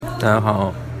大家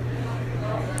好，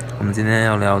我们今天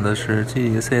要聊的是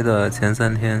GDC 的前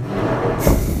3天。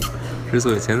之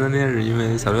所以前3天，是因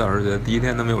为小刘老师觉得第一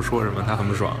天都没有说什么，他很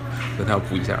不爽，所以他要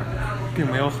补一下。并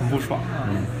没有很不爽啊，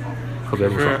特别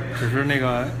不爽。只是那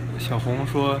个小红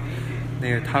说，那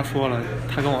个他说了，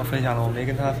他跟我分享了，我没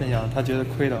跟他分享，他觉得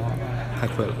亏的慌。太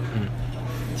亏了。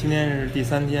今天是第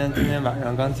3天，今天晚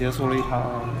上刚结束了一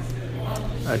场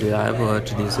IGF 和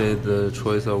GDC 的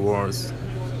Choice Awards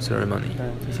Ceremony。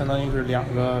就相当于是2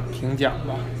个评奖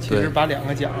吧。其实把2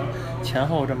个奖前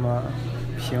后这么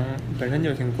评，本身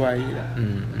就挺怪异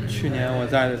的。去年我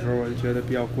在的时候，我就觉得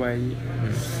比较怪异。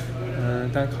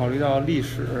但考虑到历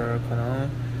史，可能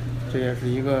这也是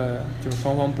一个就是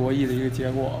双方博弈的一个结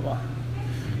果吧。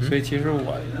所以其实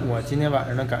我今天晚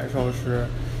上的感受是，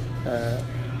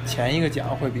前一个奖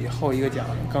会比后一个奖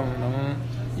更能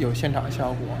有现场效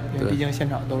果，因为毕竟现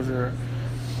场都是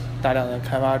大量的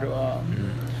开发者。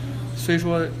虽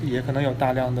说也可能有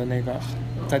大量的那个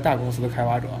在大公司的开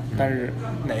发者，但是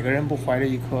哪个人不怀着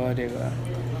一颗这个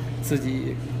自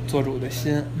己做主的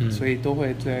心，所以都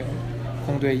会对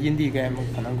indie game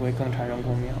可能会更产生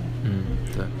共鸣。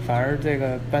对。反而这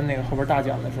个颁那个后边大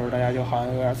奖的时候，大家就好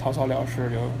像有点草草了事，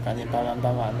就赶紧颁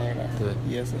完那个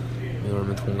意思。没有什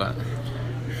么同感。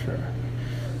是。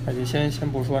那就先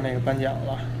不说那个颁奖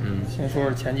了，先说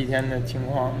说前几天的情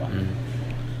况吧。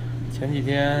前几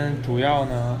天主要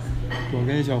呢，我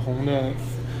跟小红的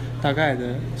大概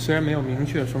的虽然没有明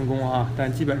确分工啊，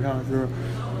但基本上是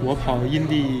我跑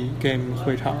indie game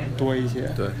会场多一些。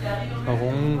对。小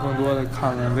红更多的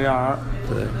看了 VR。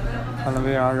对。看了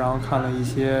VR， 然后看了一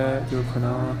些就是可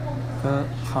能跟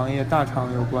行业大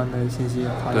厂有关的信息。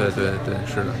对，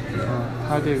是的。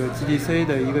它这个 GDC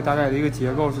的一个大概的一个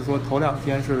结构是说，头2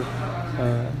天是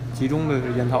集中的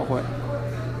研讨会，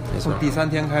从第3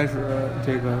天开始，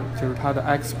这个就是它的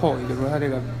Expo， 也就是说它这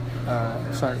个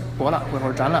算是博览会或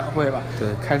者展览会吧。对。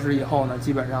开始以后呢，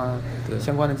基本上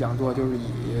相关的讲座就是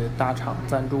以大厂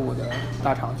赞助的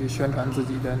大厂去宣传自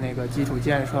己的那个基础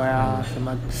建设呀，什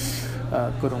么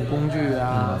各种工具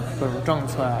啊，各种政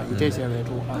策啊，以这些为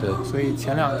主啊。对。所以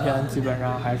前2天基本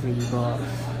上还是一个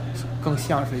更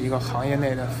像是一个行业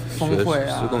内的峰会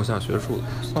啊，更像学术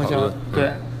更像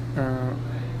对。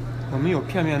我们有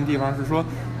片面的地方是说，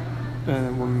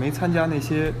我们没参加那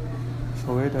些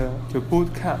所谓的就 boot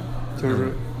camp， 就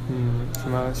是什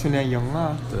么训练营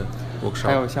啊。对。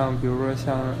还有像比如说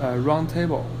像round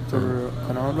table， 就是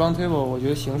可能 round table 我觉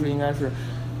得形式应该是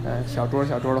小桌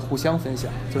的互相分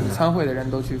享，就是参会的人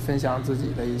都去分享自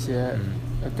己的一些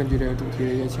根据这个主题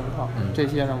的一些情况。这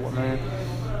些呢，我们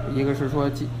一个是说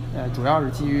主要是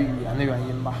基于语言的原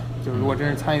因吧，就是如果真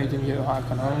是参与进去的话，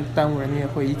可能耽误人家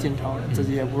会议进程，自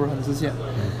己也不是很自信。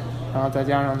然后再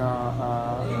加上呢，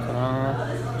可能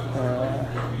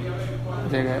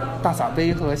这个大撒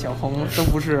杯和小红都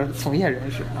不是从业人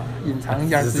士啊，隐藏一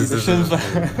下自己的身份。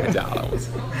太假了，我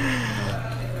操。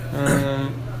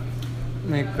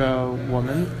那个我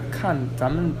们咱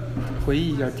们回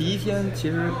忆一下，第1天其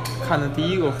实看的第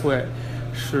一个会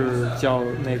是叫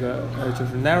那个就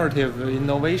是 narrative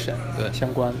innovation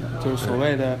相关的，就是所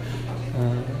谓的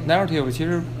narrative， 其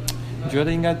实你觉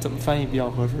得应该怎么翻译比较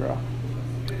合适啊？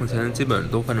目前基本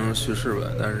都翻成叙事吧，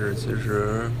但是其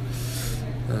实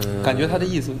感觉它的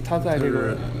意思，它在这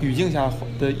个语境下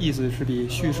的意思是比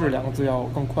叙事2个字要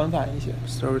更宽泛一些。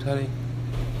storytelling。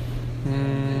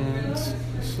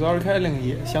storytelling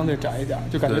也相对窄一点，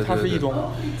就感觉它是一种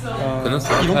可能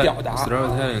一种表达。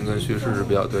storytelling 跟叙事是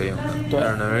比较对应的，但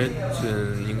是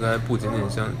narration应该不仅仅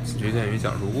局限于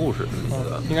讲述故事这么一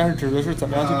个。应该是指的是怎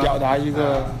么样去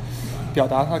表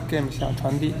达它 game 想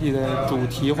传递的主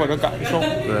题或者感受。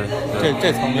对。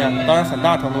这层面，当然很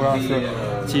大程度上是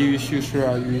基于叙事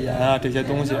啊、语言啊这些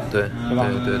东西。对吧？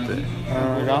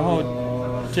对。然后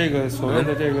这个所谓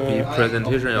的这个比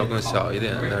presentation 要更小一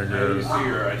点，但是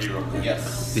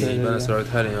比一般的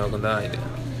storytelling 要更大一点。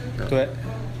对。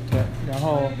然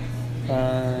后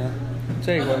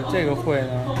这个会呢，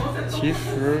其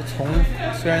实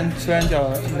虽然叫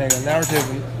那个 narrative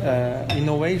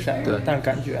innovation， 但是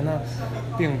感觉呢，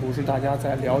并不是大家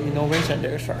在聊 innovation 这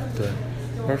个事儿。对。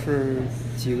而是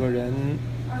几个人，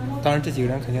当然这几个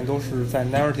人肯定都是在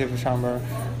narrative 上面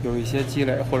有一些积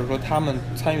累，或者说他们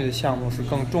参与的项目是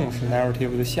更重视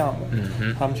narrative 的项目。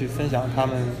他们去分享他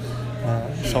们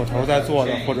手头在做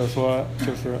的，或者说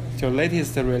就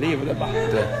latest relief 的吧，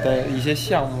的一些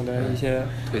项目的一些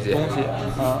东西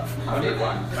啊。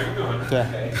对。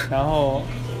然后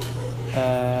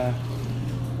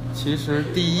其实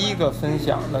第一个分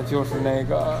享的就是那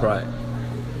个 Pry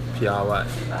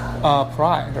啊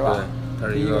Pry 是吧？对，它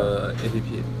是一个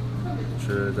APP，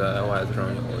 是在 iOS 上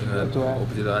有，因为我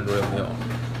不记得安卓有没有。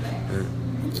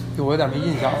就我有点没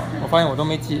印象了，我发现我都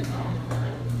没记。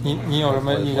你有什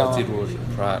么印象吗？我记住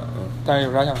出来了，但是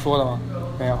有啥想说的吗？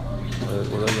没有。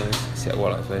我都已经写过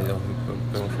了，所以就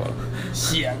不用说了。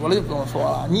写过了就不用说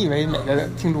了。你以为每个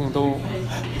听众都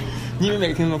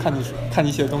看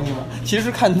你写的东西吗？其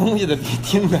实看东西的比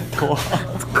听的多。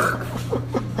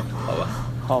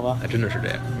好吧，还真的是这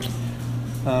样。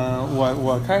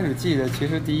我开始记得，其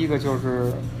实第一个就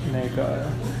是那个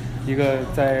一个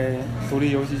在独立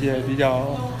游戏界比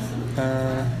较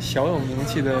小有名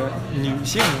气的女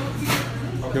性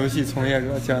游戏从业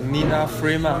者，叫 Nina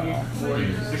Freeman。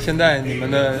现在你们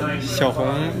的小红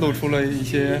露出了一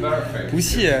些不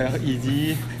屑以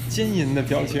及奸淫的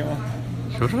表情。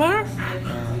什么玩意儿？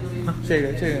这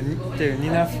个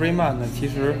Nina Freeman 呢，其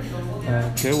实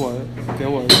给我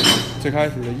最开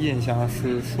始的印象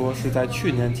是说是在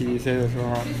去年 GDC 的时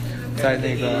候，在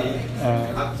那个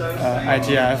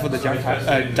IGF 的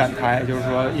展台，就是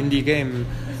说 Indie Game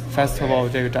Festival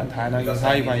这个展台呢，有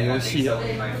它一款游戏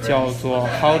叫做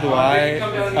How do you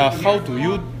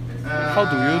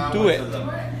do it？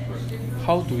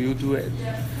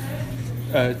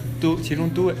 其中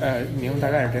do it 名大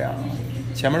概是这样，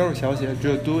前面都是小写，只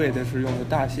有 do it 是用的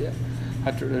大写，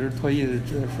它指的是特意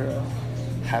指的是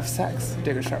have sex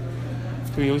这个事儿。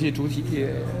这个游戏主体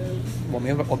我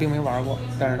并没玩过，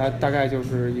但是它大概就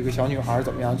是一个小女孩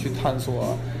怎么样去探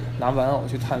索，拿玩偶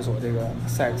去探索这个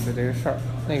sex 这个事儿。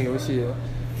那个游戏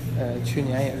去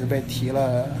年也是被提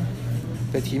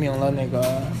名了那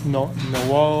个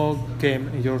Novel Game，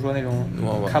 也就是说那种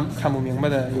看不明白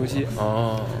的游戏。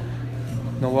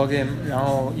Novel Game， 然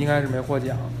后应该是没获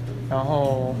奖。然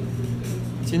后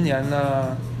今年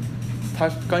呢，他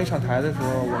刚一上台的时候，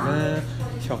我跟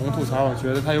小红吐槽，我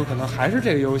觉得他有可能还是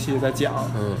这个游戏在讲。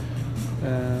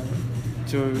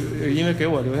就因为给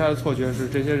我留下的错觉是，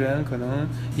这些人可能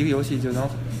一个游戏就能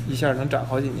一下能展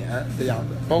好几年的样子。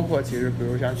包括其实比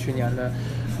如像去年的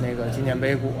那个纪念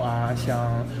碑谷啊，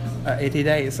像80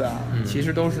 Days 啊，其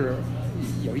实都是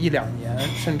有1-2年，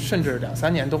甚至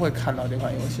2-3年都会看到这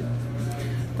款游戏。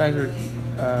但是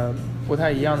不太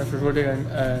一样的是说，这个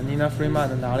Nina Freeman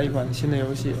拿了一款新的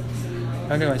游戏，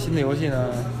但这款新的游戏呢，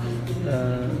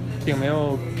并没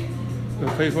有，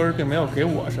可以说是并没有给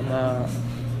我什么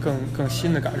更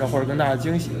新的感受或者更大的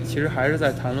惊喜。其实还是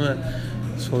在谈论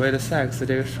所谓的 sex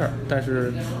这个事儿，但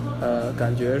是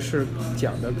感觉是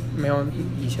讲的没有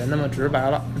以前那么直白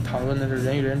了，讨论的是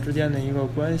人与人之间的一个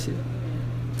关系。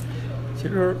其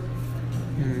实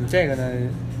这个呢，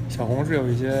小红是有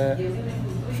一些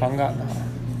反感的哈，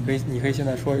你可以现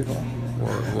在说一说。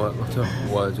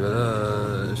我觉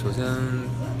得首先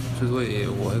之所以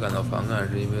我会感到反感，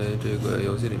是因为这个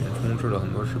游戏里面充斥了很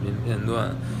多视频片段，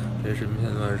这些视频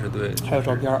片段是对，还有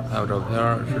照片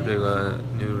是这个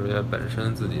女主角本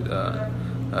身自己的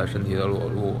身体的裸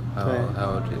露，还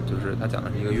有这就是他讲的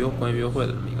是一个关于约会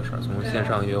的这么一个事儿，从线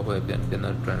上约会变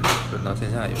得转到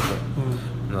线下约会，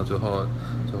到最后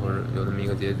有这么一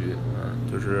个结局。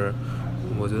就是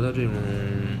我觉得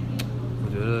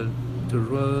就是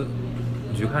说，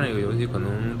你去看这个游戏，可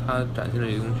能它展现的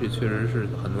这些东西确实是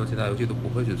很多其他游戏都不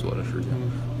会去做的事情，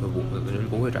人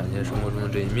不会展现生活中的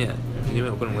这一面，因为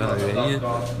有各种各样的原因。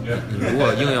你如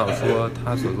果硬要说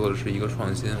他所做的是一个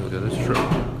创新，我觉得是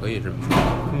可以这么说，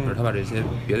而他把这些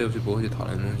别的游戏不会去讨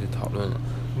论的东西讨论了，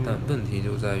但问题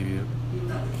就在于，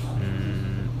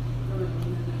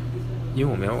因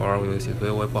为我没有玩过游戏，所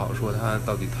以我也不好说它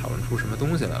到底讨论出什么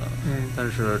东西来了。但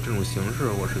是这种形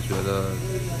式，我是觉得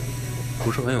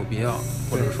不是很有必要，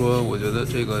或者说我觉得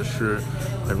这个是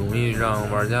很容易让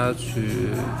玩家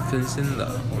去分心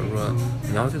的，或者说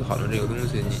你要去讨论这个东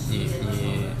西，你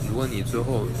如果你最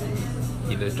后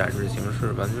你的展示形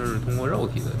式完全是通过肉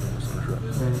体的这种形式，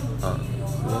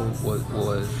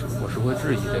我是会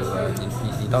质疑这个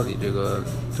你到底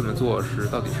这么做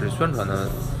到底是宣传的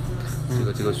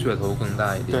这个噱头更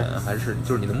大一点，还是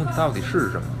就是你的目的到底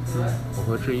是什么？我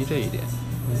会质疑这一点。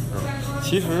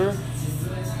其实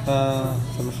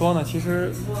怎么说呢？其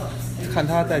实看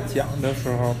他在讲的时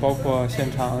候，包括现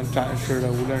场展示的，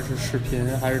无论是视频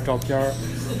还是照片，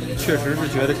确实是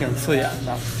觉得挺刺眼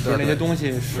的。就是那些东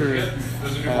西是，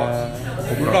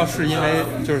我不知道是因为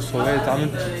就是所谓咱们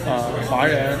华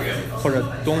人或者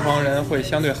东方人会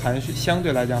相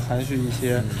对来讲含蓄一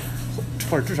些，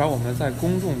或者至少我们在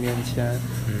公众面前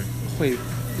会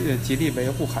极力维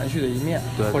护含蓄的一面，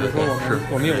或者说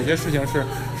我们有一些事情是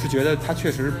觉得它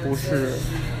确实不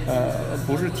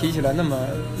是提起来那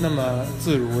么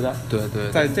自如的。对，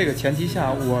在这个前提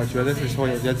下，我觉得是说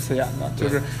有些刺眼的，就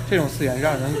是这种刺眼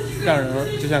让人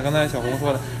就像刚才小红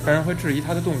说的，让人会质疑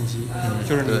他的动机。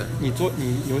就是你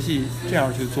游戏这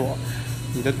样去做，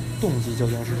你的动机究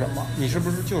竟是什么？你是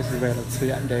不是就是为了刺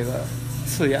眼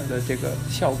的这个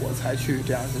效果才去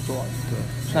这样去做的？对，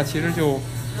那其实就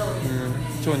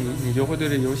你就会对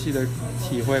这游戏的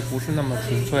体会不是那么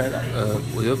纯粹的。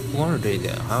我觉得不光是这一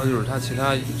点，还有就是它其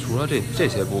他除了这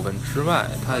些部分之外，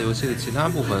它游戏的其他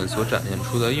部分所展现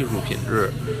出的艺术品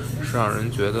质，是让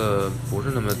人觉得不是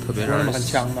那么特别让人不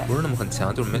是那么很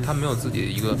强，就是它没有自己的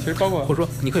一个，其实包括或者说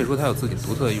你可以说它有自己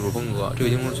独特的艺术风格，这个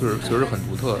艺术确实很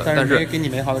独特的，但是给你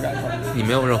美好的感受，你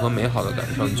没有任何美好的感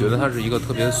受，你觉得它是一个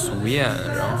特别俗艳，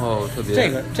然后特别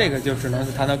这个就只能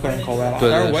是谈到个人口味了。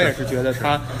对，但是我也是觉得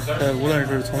它无论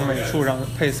是从美术上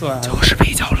配色啊，就是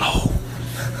比较 low，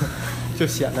 就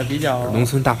显得比较农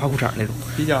村大花裤衩那种，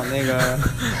比较那个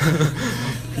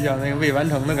未完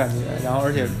成的感觉，然后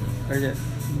而且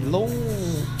low，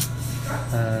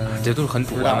 这都是很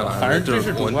主观的吧？反正这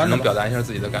是主观的，我只能表达一下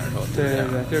自己的感受。对，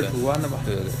这是主观的吧？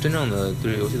对，真正的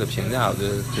对游戏的评价，我觉得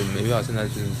就没必要现在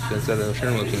去再深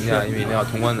入的评价，因为一定要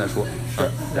通关再说。是，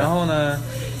然后呢，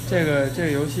这个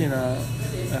游戏呢，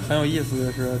很有意思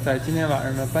的是，在今天晚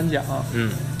上的颁奖，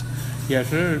也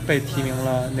是被提名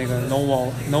了那个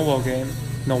Novel Game，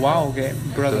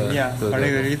 不知道怎么念，反正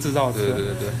这个是一制造词，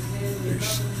对，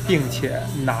并且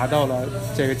拿到了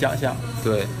这个奖项。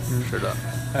对，是的。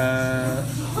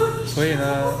所以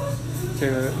呢，这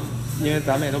个因为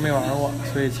咱们也都没玩过，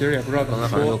所以其实也不知道怎么说。刚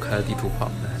才好像又开了地图炮，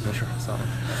没事，算了。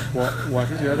我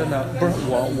是觉得呢，不是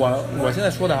我现在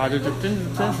说的啊，就真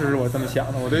是我这么想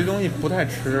的。我对这东西不太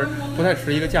持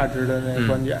一个价值的那个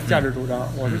观点，价值主张。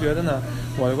我是觉得呢，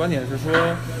我的观点是说，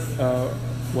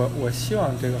我希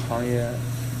望这个行业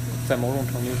在某种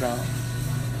程度上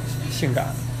性感，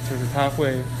就是它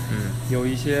会有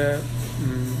一些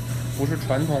不是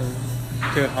传统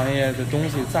这个行业的东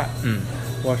西在。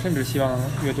我甚至希望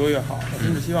越多越好。我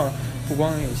甚至希望不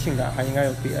光有性感，还应该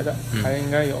有别的，还应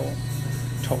该有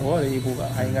丑恶的一部分，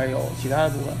还应该有其他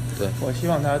的部分。对，我希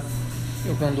望它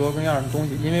有更多更样的东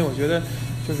西，因为我觉得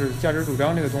就是价值主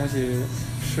张这个东西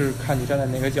是看你站在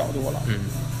哪个角度了。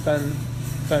但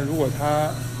如果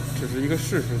它只是一个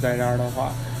事实在这儿的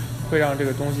话，会让这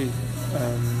个东西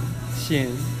吸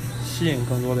引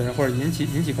更多的人，或者引起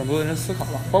更多的人思考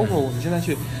吧。包括我们现在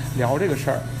去聊这个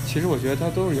事儿，其实我觉得它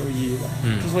都是有意义的。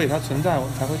之所以它存在，我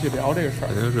们才会去聊这个事儿。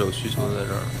肯定是有需求在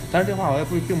这儿。但是这话我也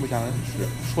并不想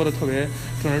说的特别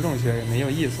政治正确，也没有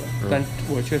意思。但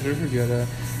我确实是觉得，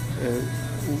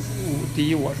第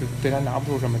一，我是对它拿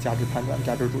不出什么价值判断、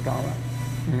价值主张来。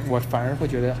我反而会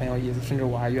觉得很有意思，甚至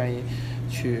我还愿意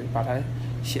去把它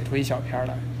写出一小篇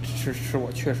来。是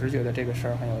我确实觉得这个事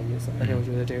儿很有意思，而且我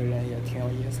觉得这个人也挺有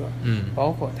意思。包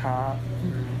括他，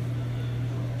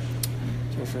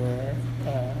就是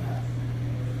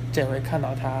这回看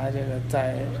到他这个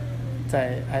在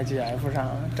IGF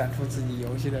上展出自己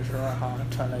游戏的时候，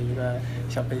穿了一个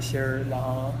小背心儿，然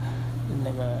后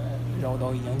那个肉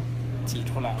都已经挤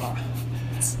出来了。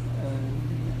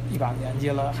一把年纪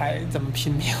了还这么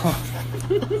拼命，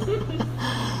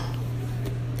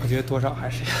我觉得多少还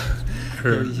是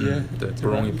有一些对不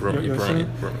容易，没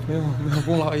有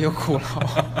功劳也有苦劳。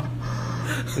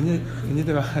人家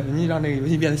对吧？人家让这个游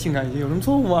戏变得性感，有什么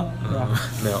错误吗？对吧？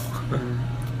没有。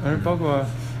而包括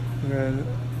那个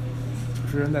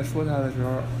主持人在说他的时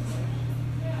候，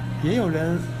也有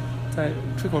人在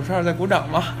吹口哨，在鼓掌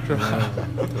嘛，是吧？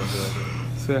对。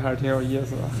所以还是挺有意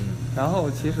思的。然后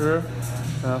其实，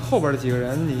后边的几个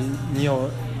人，你有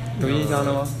印象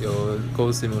的吗？有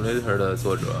Go Simulator 的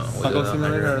作者，我觉得 Go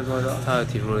Simulator 的作者，他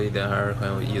提出了一点还是很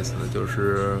有意思的，就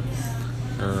是，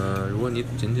如果你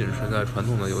仅仅是在传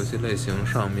统的游戏类型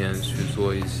上面去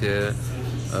做一些，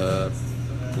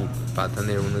不把它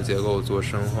内容的结构做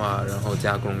深化，然后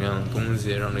加各种各样的东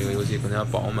西，让这个游戏更加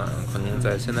饱满，可能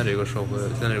在现在这个社会、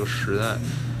现在这个时代，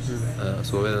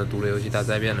所谓的独立游戏大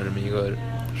灾变的这么一个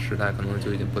时代，可能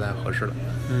就已经不太合适了。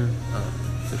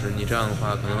就是你这样的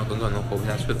话，很可能活不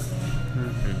下去的。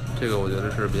这个我觉得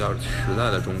是比较实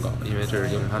在的忠告，因为这是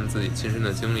用他们自己亲身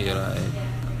的经历来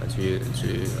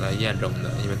验证的。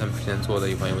因为他们之前做的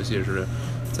一款游戏是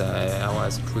在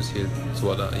iOS 初期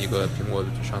做的一个苹果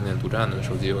商店独占的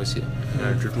手机游戏，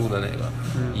是蜘蛛的那个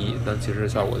但其实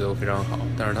效果就非常好。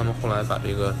但是他们后来把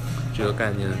这个概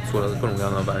念做了各种各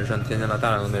样的完善，添加了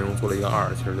大量的内容，做了一个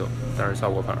2，其实但是效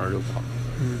果反而就不好。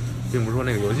并不是说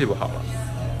那个游戏不好了。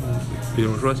比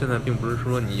如说现在并不是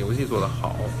说你游戏做得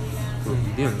好就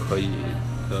一定可以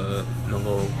的能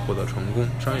够获得成功，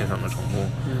商业上的成功。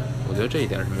我觉得这一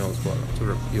点是没有错的，就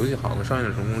是游戏好跟商业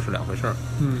的成功是两回事儿。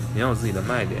你要有自己的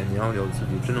卖点，你要有自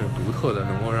己真正独特的，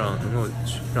能够让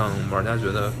玩家觉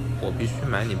得我必须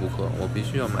买你不可，我必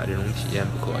须要买这种体验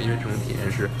不可，因为这种体验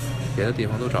是别的地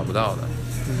方都找不到的。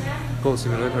Goal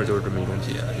Simulator 就是这么一种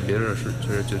体验，你别的是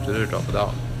就绝对找不到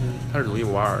的。它是独一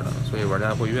无二的，所以玩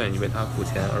家会愿意为它付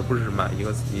钱，而不是买一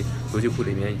个自己游戏库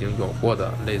里面已经有过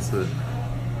的类似。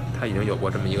他已经有过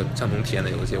这么一个相同体验的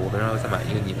游戏，我为啥要再买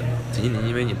一个你的？仅仅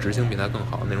因为你执行比它更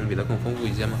好，内容比它更丰富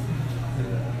一些吗？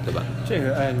对吧？这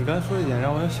个你刚才说一点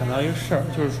让我想到一个事儿，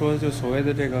就是说，就所谓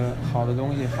的这个好的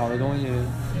东西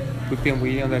并不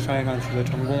一定在商业上取得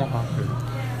成功哈。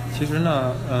其实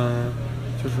呢，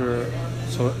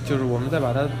就是我们再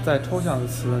把它再抽象的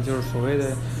词，就是所谓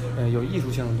的有艺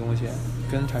术性的东西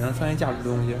跟产生商业价值的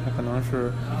东西，它可能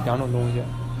是两种东西。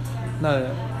那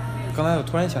刚才我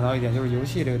突然想到一点，就是游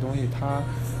戏这个东西，它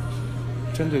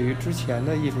针对于之前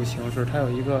的艺术形式，它有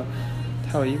一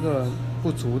个不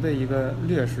足的一个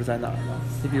劣势在哪儿呢？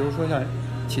你比如说像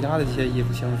其他的这些艺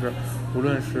术形式，无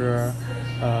论是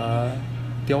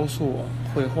雕塑、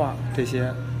绘画这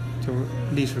些，就是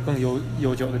历史更悠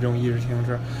久的这种艺术形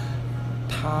式，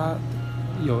它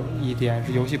有一点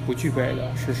是游戏不具备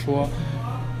的，是说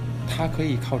它可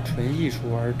以靠纯艺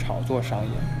术而炒作商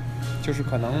业，就是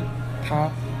可能它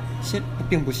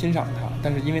并不欣赏它，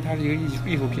但是因为它是一个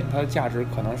艺术品，它的价值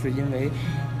可能是因为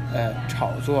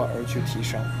炒作而去提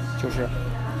升。就是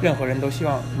任何人都希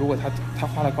望，如果他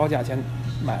花了高价钱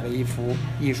买了一幅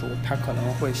艺术，他可能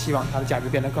会希望它的价值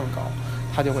变得更高，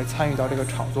他就会参与到这个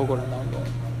炒作过程当中。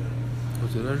我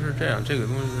觉得是这样，这个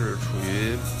东西是处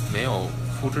于没有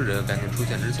复制这个概念出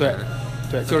现之前。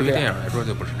对，就是对于电影来说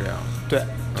就不是这样。对，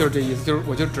就是这意思，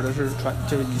我就指的是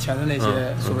就是以前的那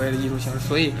些所谓的艺术形式。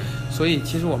所以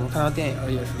其实我们看到电影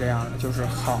也是这样的，就是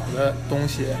好的东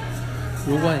西，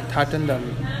如果它真的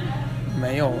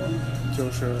没有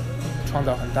就是创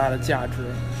造很大的价值，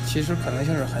其实可能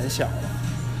性是很小的。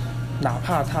哪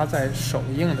怕它在首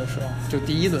映的时候，就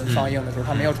第一轮放映的时候，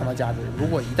它没有创造价值，如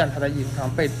果一旦它在艺术上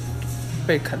被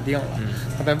肯定了，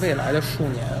它在未来的数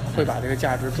年会把这个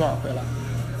价值赚回来。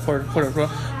或者说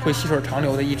会细水长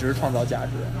流的一直创造价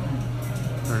值，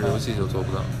但是游戏就做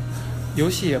不到，游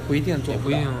戏也不一定做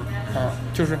不到，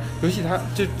就是游戏它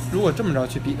就如果这么着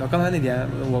去比的，刚才那点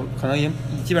我可能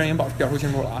基本上已经表述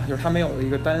清楚了啊，就是它没有一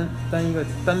个单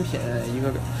品一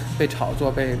个被炒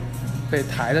作被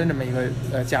抬的这么一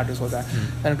个价值所在，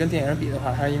但是跟电影比的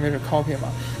话，它因为是 copy 嘛，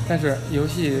但是游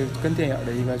戏跟电影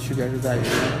的一个区别是在于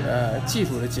技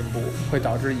术的进步会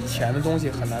导致以前的东西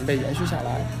很难被延续下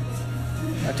来。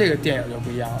这个电影就不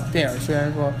一样了。电影虽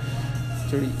然说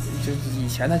就是以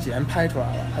前它既然拍出来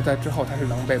了，它在之后它是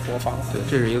能被播放的。对，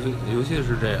这是一个游戏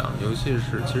是这样，游戏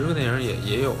是其实跟电影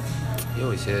也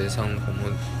有一些相同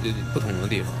的不同的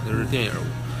地方，就是电影，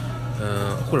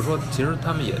或者说其实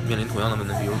他们也面临同样的问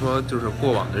题，比如说就是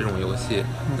过往的这种游戏，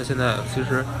那现在其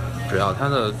实只要它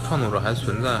的创作者还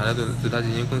存在，还在对它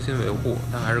进行更新维护，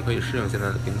它还是可以适应现在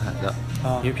的平台的。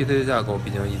因为 PC 的架构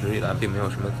毕竟一直以来并没有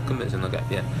什么根本性的改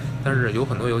变，但是有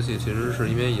很多游戏其实是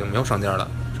因为已经没有商家了，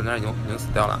商家已经死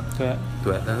掉了。对，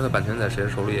但它的版权在谁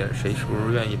手里，谁是不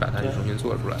是愿意把它重新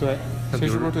做出来？对，谁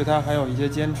是不是对它还有一些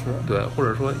坚持？对，或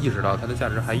者说意识到它的价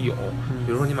值还有。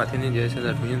比如说你把天天节现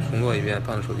在重新重做一遍，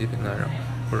放在手机平台上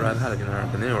或者 iPad 平台上，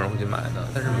肯定有人会去买的，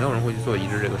但是没有人会去做移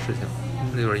植这个事情，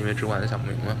那就是因为直管他想不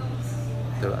明白，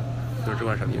对吧？就是直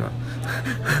管傻逼嘛。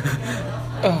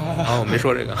我没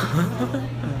说这个。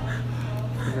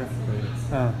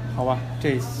好吧，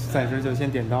这暂时就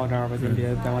先点到这儿吧，就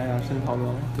别再往下深讨论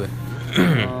了。对。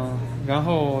然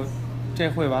后这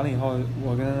会完了以后，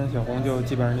我跟小红就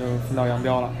基本上就分道扬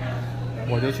镳了。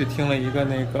我就去听了一个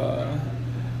那个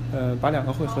把两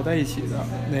个会合在一起的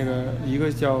那个，一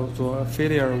个叫做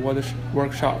Failure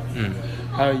Workshop，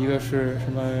 还有一个是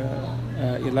什么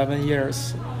11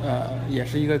 Years， 也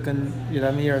是一个跟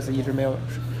11 Years 一直没有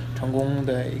成功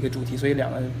的一个主题，所以两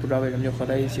个不知道为什么就合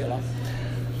在一起了。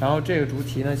然后这个主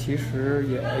题呢，其实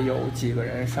也有几个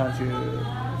人上去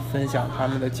分享他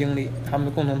们的经历，他们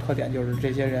的共同特点就是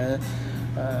这些人，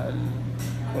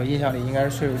我印象里应该是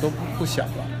岁数都不小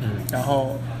了，然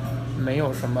后没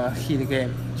有什么 hit game，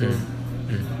 就是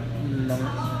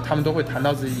他们都会谈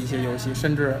到自己一些游戏，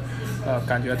甚至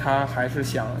感觉他还是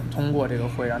想通过这个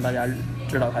会让大家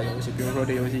知道他游戏，比如说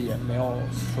这游戏也没有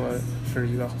说是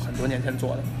一个很多年前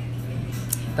做的，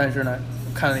但是呢，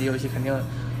看了游戏肯定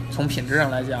从品质上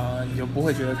来讲，你就不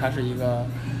会觉得它是一个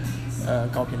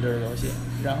高品质的游戏。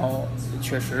然后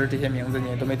确实这些名字你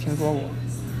也都没听说过。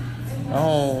然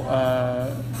后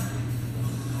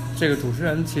这个主持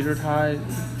人其实他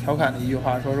调侃的一句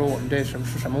话，说我们这是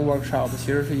什么 workshop，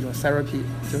 其实是一种 therapy，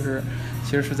 就是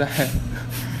其实是在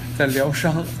疗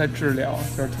伤，在治疗，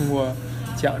就是通过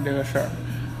讲这个事儿。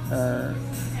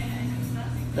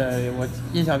我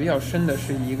印象比较深的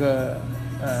是一个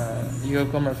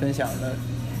哥们儿分享的，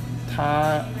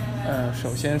他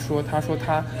首先说，他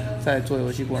在做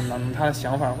游戏过程当中，他的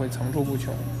想法会层出不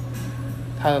穷。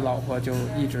他的老婆就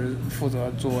一直负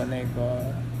责做那个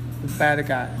bad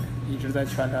guy， 一直在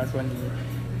劝他说你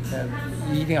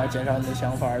一定要减少你的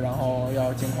想法，然后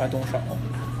要尽快动手。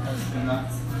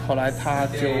后来他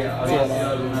就做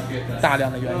了大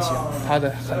量的原型，他的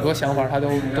很多想法他都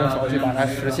动手去把它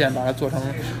实现，把它做成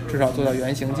至少做到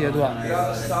原型阶段。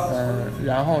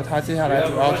然后他接下来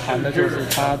主要谈的就是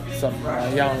他怎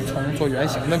么样从做原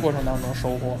型的过程当中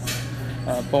收获。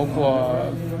包括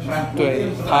对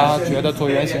他觉得做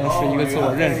原型是一个自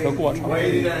我认识的过程，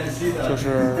就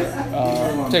是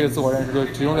这个自我认识就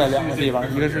集中在两个地方，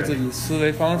一个是自己思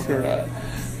维方式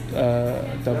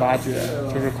的挖掘，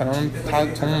就是可能他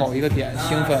从某一个点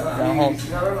兴奋，然后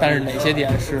但是哪些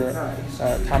点是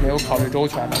他没有考虑周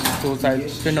全的，就在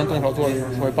真正动手做的时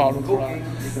候会暴露出来。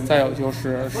再有就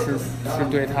是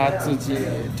对他自己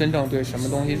真正对什么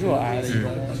东西热爱的一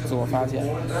种自我发现。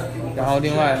然后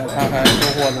另外呢，他还收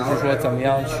获的是说怎么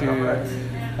样去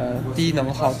低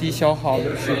能耗、低消耗的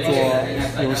去做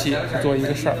游戏，去做一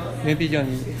个事儿。因为毕竟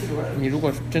你如果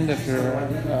真的是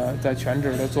在全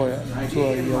职的做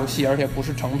游戏，而且不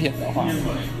是成品的话，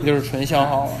那就是纯消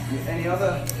耗了。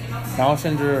然后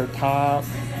甚至他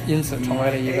因此成为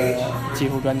了一个技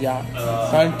术专家。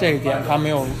当然这一点他没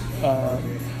有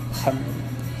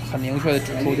很明确的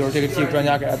指出，就是这个技术专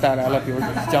家给他带来了，比如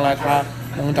将来他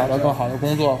能找到更好的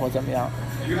工作或怎么样。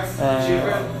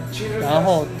然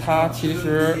后他其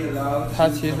实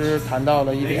谈到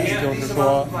了一点，就是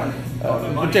说，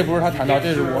这不是他谈到，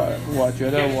这是我觉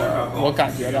得我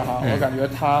感觉的哈，我感觉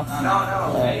他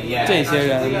这些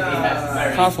人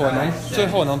他最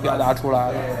后能表达出来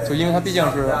的，就因为他毕竟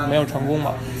是没有成功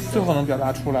嘛，最后能表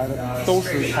达出来的都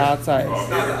是他在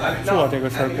做这个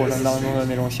事儿过程当中的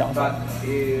那种享受，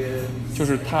就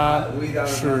是他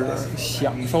是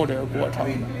享受这个过程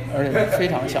的，而且非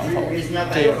常享受，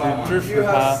这也是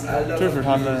支持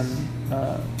他们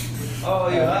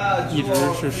一直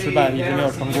是失败，一直没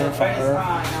有成功，反而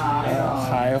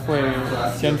还会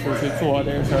坚持去做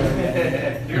这个事儿的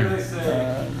原因。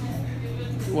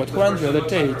我突然觉得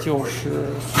这就是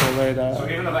所谓的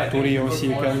独立游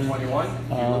戏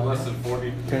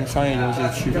跟商业游戏的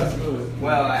区别，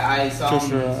就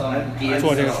是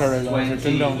做这个事儿的人是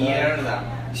真正的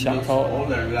享受，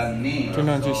真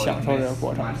正去享受这个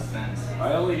过程的，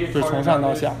就是从上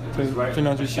到下，就真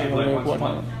正去享受这个过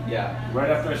程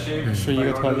的，是一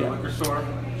个特点。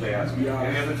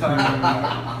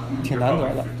挺难得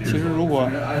的。其实如果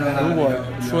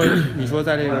说你说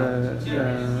在这个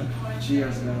就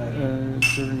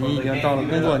是你已经到了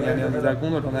工作年龄，你在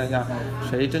工作状态下，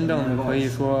谁真正的可以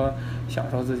说享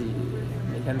受自己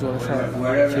每天做的事儿，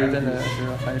其实真的是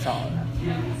很少的。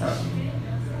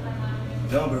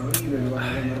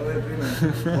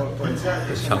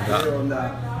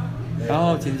然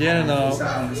后紧接着呢，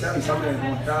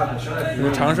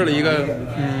我尝试了一个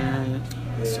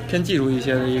偏技术一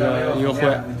些的一个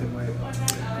会。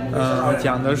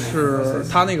讲的是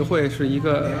他那个会是一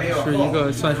个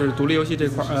算是独立游戏这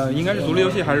块应该是独立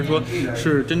游戏还是说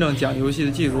是真正讲游戏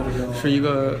的技术，是一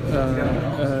个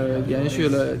延续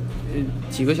了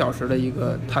几个小时的一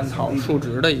个探讨数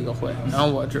值的一个会。然后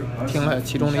我只听了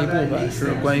其中的一部分，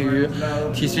是关于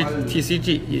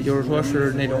TCG， 也就是说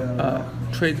是那种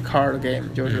trade card game，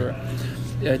 就是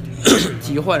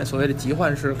集换，所谓的集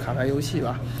换式卡牌游戏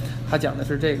吧。他讲的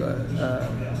是这个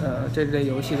这类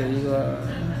游戏的一个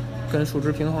跟数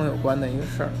值平衡有关的一个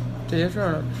事儿。这些事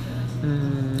儿呢，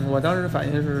我当时反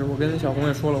应是，我跟小红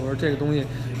也说了，我说这个东西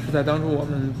是在当初我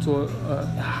们做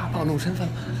暴露身份，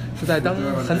是在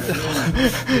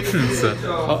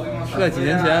好是在几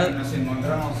年前，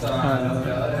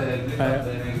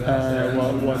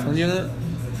我曾经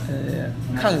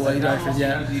看过一段时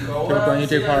间，就是关于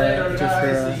这块就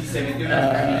是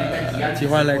集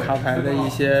换类卡牌的一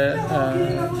些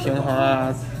平衡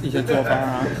啊，一些做法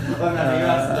啊，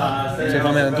这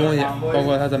方面的东西，包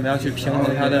括它怎么样去平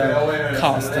衡它的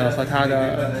cost 和它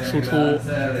的输出，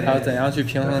还有怎样去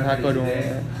平衡它各种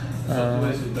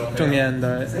正面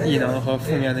的异能和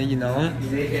负面的异能。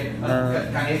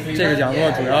这个讲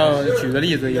座主要举的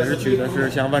例子也是举的是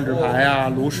像万智牌啊、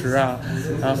炉石啊，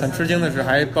很吃惊的是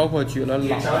还包括举了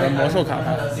老的魔兽卡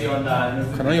牌。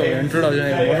可能有人知道，就那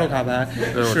个魔兽卡牌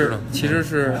其实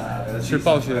是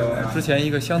暴雪之前一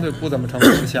个相对不怎么成功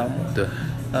的项目。对。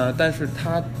但是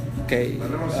它给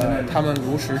他们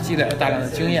炉石积累了大量的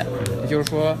经验。也就是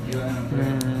说，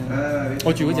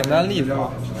我举个简单的例子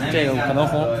吧，这个可能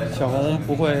小红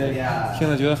不会听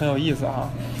了觉得很有意思哈，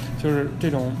就是这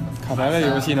种卡牌类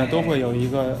游戏呢，都会有一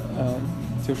个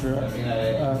就是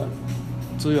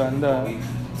资源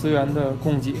的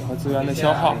供给和资源的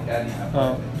消耗。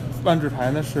万智牌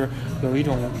呢是有一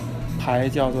种牌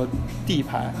叫做地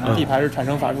牌，地牌是产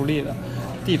生法术力的。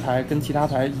地牌跟其他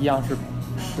牌一样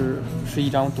是一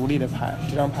张独立的牌，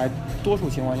这张牌多数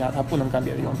情况下它不能干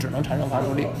别的用，只能产生法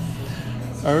术力。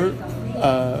而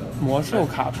魔兽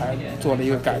卡牌做了一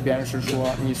个改变，是说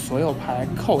你所有牌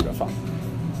扣着放，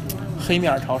黑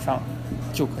面朝上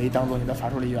就可以当做你的法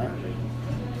术力源。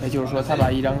也就是说，他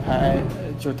把一张牌，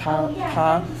就是他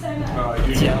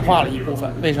简化了一部分。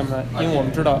为什么呢？因为我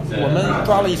们知道，我们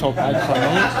抓了一手牌，可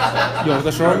能有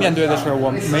的时候面对的是我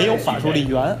没有法术力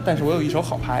源，但是我有一手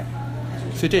好牌，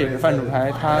所以这也是万智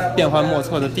牌它变幻莫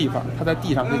测的地方。它在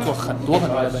地上可以做很多很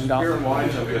多的文章。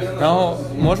然后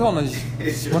魔兽呢，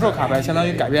魔兽卡牌相当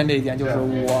于改变这一点，就是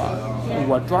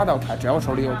我抓到牌，只要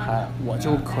手里有牌，我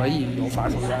就可以有法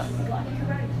术源。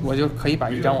我就可以把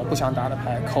一张我不想打的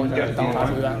牌扣下来当法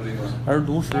术源，而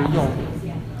炉石又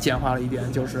简化了一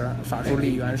点，就是法术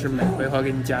力源是每回合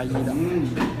给你加1的。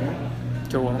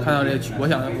就是我们看到这个，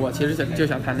我其实就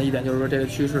想谈的一点就是说，这个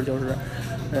趋势就是，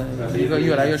一个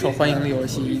越来越受欢迎的游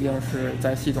戏，一定是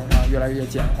在系统上越来越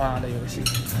简化的游戏。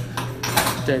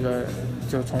这个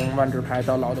就从万智牌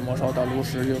到老的魔兽到炉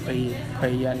石就可以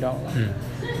验证了。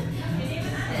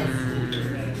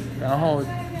然后。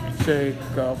这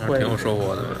个会挺有收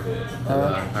获的，对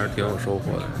吧？还是挺有收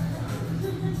获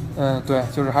的。对，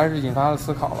就是还是引发了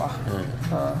思考吧。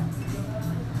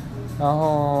然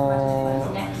后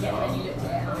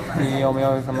你有没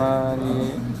有什么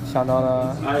你想到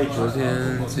的？昨天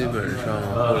基本上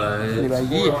后来礼拜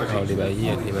一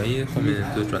后面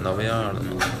就转到 VR 了嘛。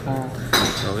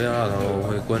到 VR 的话，我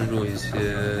会关注一些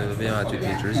VR 具体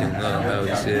执行的，还有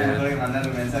一些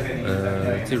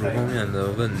技术方面的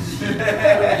问题。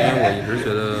因为我一直觉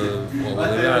得我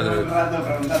对 VR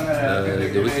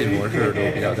的游戏模式都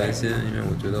比较担心，因为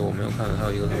我觉得我没有看到它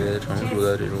有一个特别成熟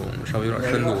的这种稍微有点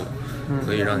深度的。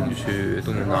可以让你去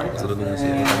动动脑子的东西，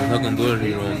我感觉它更多的是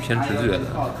一种偏直觉的，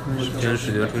偏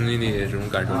视觉冲击力，这种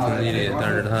感受冲击力。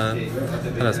但是它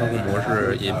的操控模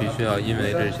式也必须要因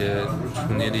为这些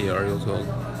冲击力而有所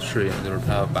适应，就是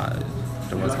它要把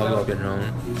整个操作变成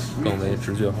更为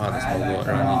直觉化的操作，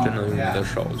让你真的用你的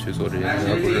手去做这些东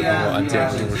西，而不是通过按键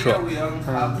的映射。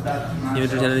因为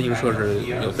之前的映射是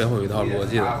背后有一套逻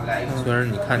辑的，虽然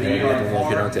你看起来这个动作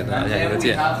非常简单，按下一个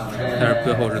键，但是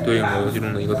背后是对应的游戏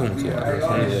中的一个动作，就是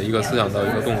从你的一个思想到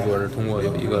一个动作，是通过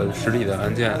有一个实体的按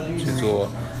键去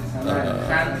做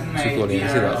联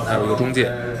系的，还有一个中介。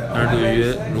但是对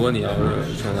于如果你要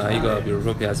选择一个，比如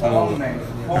说 PS Move，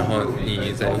 然后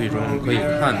你在游戏中可以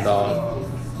看到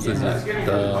自己的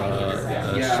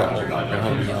手，然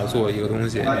后你要做一个东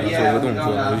西，你要做一个动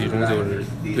作，游戏中就是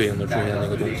对应的出现那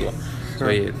个动作，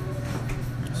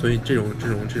所以这种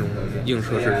映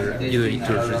射是就是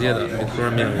直接的，你突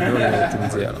然没有那个中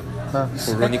介了。或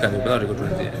者说你感觉不到这个中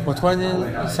介。我突然间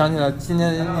想起来，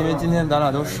因为今天咱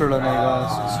俩都试了那个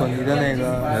索尼的那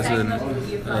个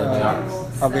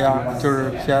VR， 就是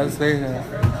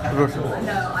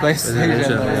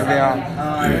PlayStation 的 VR，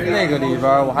 那个里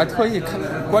边我还特意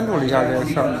关注了一下这个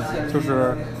事儿，就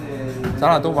是咱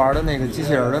俩都玩的那个机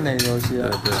器人的那个游戏，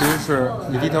其实是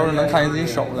你低头是能看见自己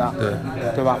手的，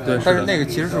对吧？对。但是那个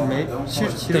其实是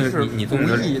其实是你动无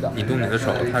意义的，你动你的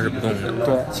手，它是不动的。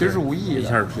对，其实是无意义的。一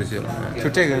下就出戏了。就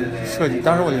这个设计，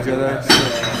当时我就觉得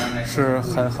是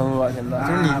很恶心的。就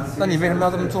是那你为什么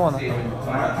要这么做呢？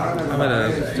他为了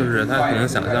就是他可能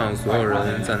想象所有人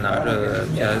在拿着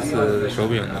PS 手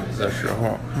柄的时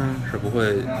候，是不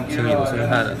会轻易的松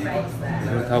开的。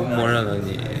就是他默认了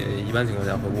你一般情况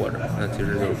下会握着，那其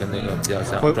实就是跟那个比较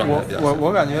像，状态比较像。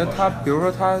我感觉他，比如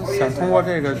说他想通过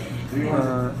这个，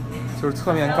就是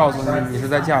侧面告诉你是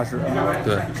在驾驶，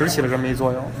对，只起了这么一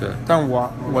作用。对，但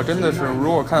我真的是，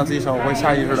如果看到自己手，我会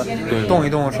下意识的动一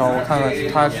动手，我看看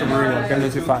他是不是也跟着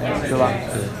去反应，对吧？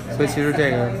对。所以其实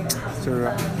这个就是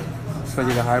设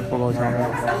计的还是不够全面。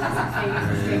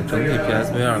整体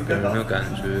PSVR 给人的感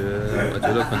觉，我觉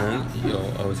得可能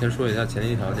我先说一下前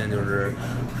提条件，就是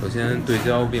首先对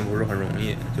焦并不是很容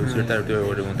易，尤其是对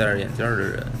我这种戴着眼镜的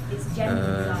人，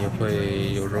你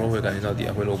会有时候会感觉到底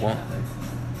下会漏光。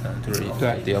就是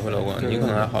底下会漏光。你可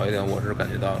能还好一点，我是感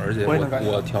觉到，而且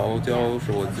我调焦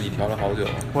是我自己调了好久。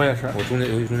我也是，我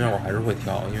游戏中间我还是会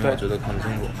调，因为我觉得看不清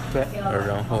楚。对，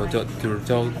然后就是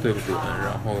焦对不准，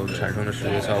然后产生的视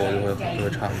觉效果就会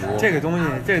差很多。这个东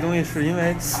西是因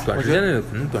为短时间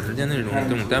那种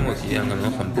demo 体验可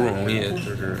能很不容易，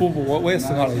就是不，我也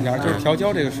思考了一下，就是调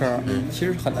焦这个事儿，其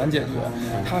实很难解决，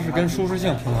它是跟舒适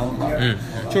性平衡的。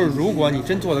就是如果你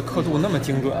真做的刻度那么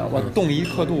精准，我动一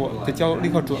刻度这焦立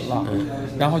刻准了，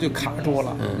然后就卡住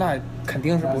了，那肯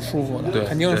定是不舒服的，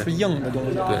肯定是硬的东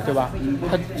西，对吧？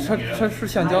它是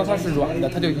橡胶，它是软的，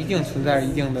它就一定存在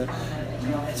一定的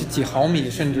几毫米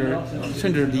甚至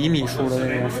厘米数的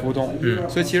那种浮动。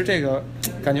所以其实这个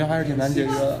感觉还是挺难解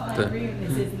决的。对，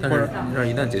但是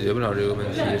一旦解决不了这个问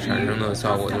题，产生的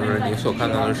效果就是你所看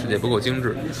到的世界不够精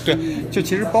致。对，就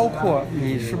其实包括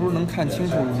你是不是能看清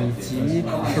楚，以及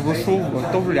是不是舒服，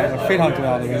都是两个非常重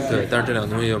要的问题。对，但是这两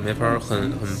个东西又没法不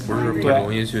是很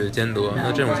容易去兼得。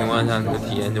那这种情况下，你的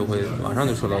体验就会马上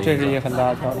就受到影响。这是一个很大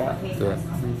的挑战。对。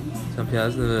像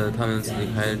PS 他们自己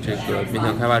开这个面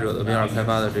向开发者的 VR 开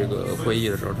发的这个会议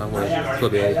的时候，他会特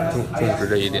别重视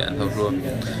这一点。他说，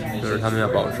就是他们要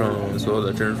保证所有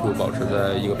的帧数保持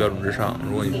在一个标准之上。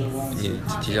如果你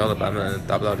提交的版本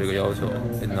达不到这个要求，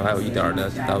哪有一点的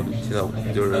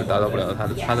就是达到不了他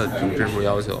的这种帧数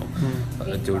要求，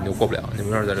就是你过不了，你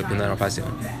没法在这个平台上发行。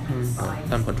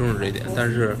他们很重视这一点，但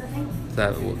是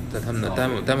在他们的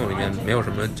demo 里面没有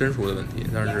什么帧数的问题，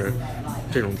但是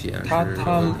这种体验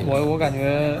我感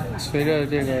觉随着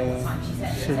这个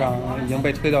市场已经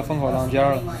被推到风口浪尖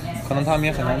了，可能他们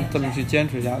也很难这么去坚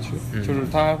持下去。就是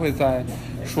他还会在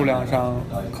数量上，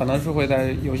可能是会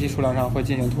在游戏数量上会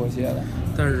进行妥协的。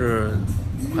但是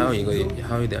还有一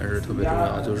点是特别重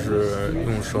要，就是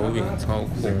用手柄操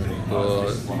控和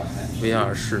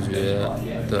VR 视觉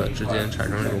的之间产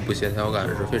生这种不协调感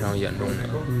是非常严重的。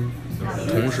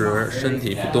同时身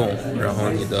体不动，然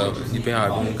后你 VR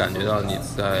中感觉到你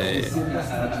在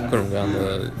各种各样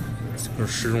的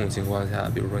失重情况下，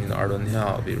比如说你的二段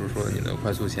跳，比如说你的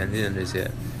快速前进，这些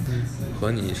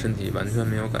和你身体完全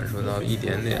没有感受到一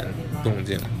点点动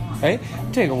静。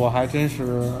这个我还真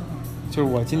是，就是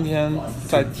我今天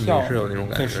在跳，你是有那种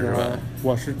感觉是吧？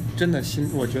我是真的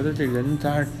我觉得这人体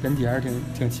还是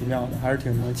挺奇妙的，还是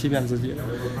挺能欺骗自己的。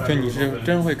就你是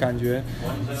真会感觉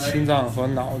心脏和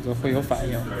脑子会有反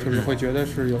应，就是会觉得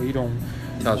是有一种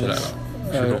跳起来了。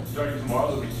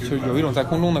就有一种在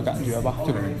空中的感觉吧，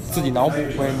就自己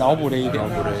会脑补这一点，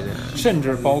甚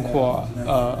至包括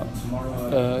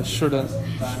试的，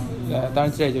当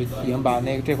然这就已经把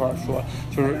这块说了，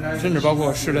就是甚至包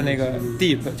括试的那个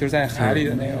deep， 就是在海里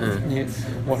的那个，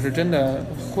我是真的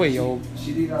会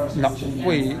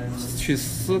去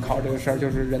思考这个事儿，就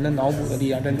是人的脑补的力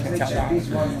量真的挺强大的，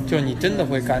就是你真的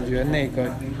会感觉那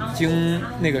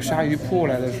个鲨鱼扑过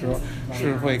来的时候，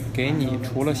是会给你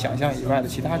除了想象以外的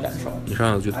其他感受。以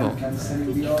上有剧透。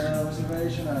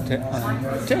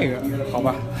这个好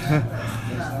吧。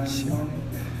行。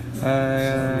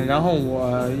然后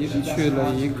我去了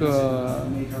一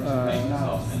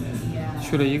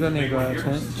个那个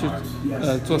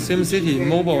做 SimCity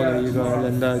Mobile 的一个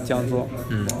人的讲座，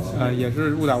也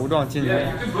是误打误撞进去的。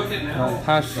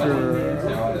他首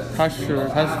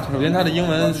先他的英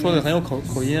文说的很有口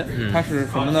音，他是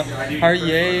什么呢？他是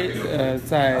EA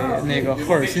在那个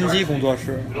赫尔辛基工作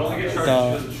室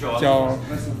的叫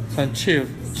算 Chief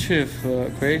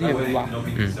Creative 吧，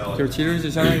就是其实就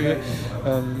相当于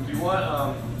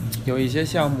有一些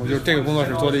项目，就是这个工作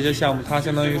室做的一些项目，他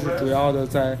相当于是主要的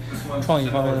在创意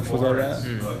方面的负责人。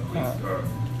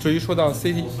至于说到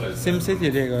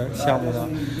SimCity 这个项目呢，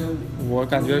我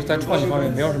感觉在创意方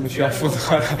面没有什么需要负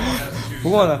责的。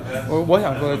不过呢，我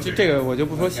想说的这个我就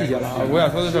不说细节了啊。我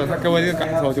想说的是，他给我一个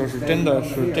感受，就是真的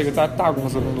是这个在大公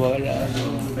司工作的人，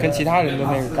跟其他人的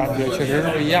那个感觉确实是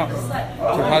不一样的。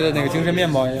就他的那个精神面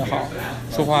貌也好，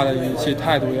说话的语气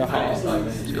态度也好，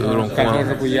有种感受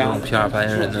是不一样的。PR 发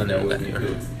言人的那种感觉是。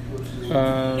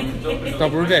倒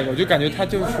不是这个，我就感觉他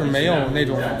就是没有那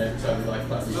种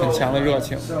很强的热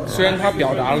情。虽然他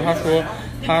表达了，他说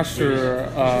他是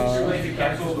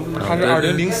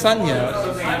2003年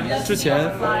之前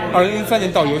，2003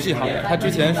年到游戏行业，他之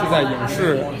前是在影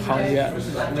视行业，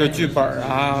就剧本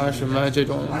啊什么这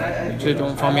种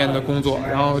方面的工作，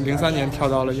然后03年跳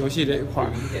到了游戏这一块，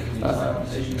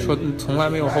说从来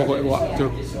没有后悔过，就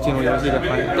进入游戏这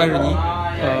行业。但是你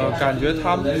感觉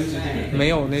他没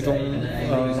有那种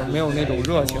没有那种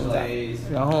热情在，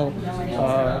然后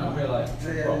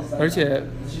而且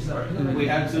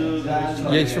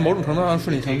也是某种程度上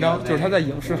顺理成章，就是它在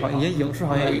影视行业已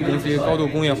经是一个高度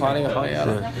工业化的一个行业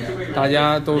了，大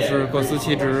家都是各司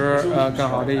其职，干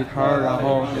好这一摊儿，然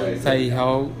后在一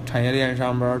条产业链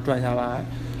上边转下来，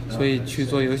所以去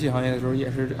做游戏行业的时候也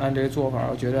是按这个做法，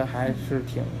我觉得还是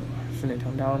挺顺理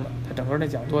成章的。他整个那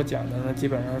讲座讲的呢，基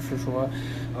本上是说，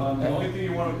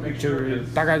就是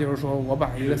大概就是说我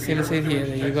把一个 SimCity 的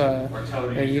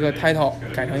一个 title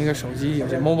改成一个手机有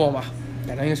些 mobile 嘛，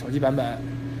改成一个手机版本，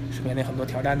是面临很多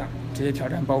挑战的。这些挑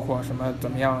战包括什么？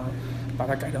怎么样把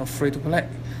它改成 free to play？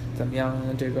 怎么样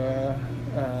这个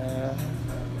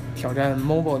挑战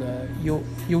mobile 的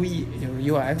UE 就是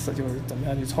UX， 就是怎么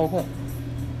样去操控。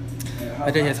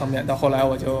在这些层面，到后来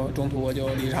中途我就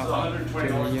离场了，就是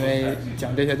因为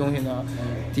讲这些东西呢，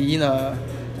第一呢，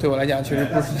对我来讲确实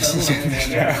不是新鲜的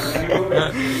事儿。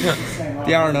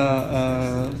第二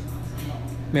呢，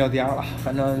没有第二了，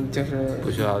反正就是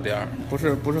不需要第二，不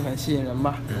是很吸引人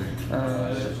吧。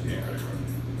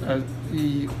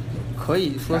可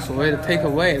以说所谓的 take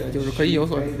away 的，就是可以有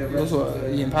所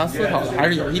引发思考的，还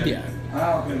是有一点。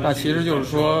那其实就是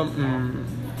说，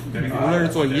无论是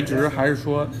做移植，还是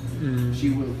说，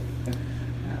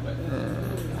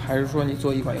还是说你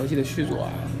做一款游戏的续作啊，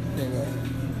那个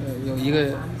有一个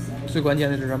最关键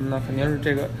的是什么呢？肯定是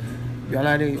这个原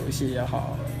来这个游戏也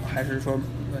好，还是说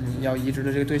你要移植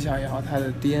的这个对象也好，它的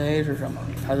DNA 是什么？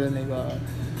它的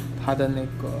那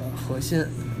个核心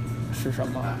是什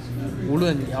么？无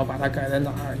论你要把它改在哪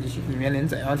儿，你面临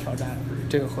怎样挑战，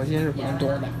这个核心是不能动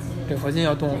的。这个核心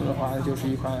要动的话，就是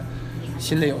一款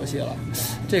新的游戏了。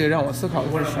这个让我思考的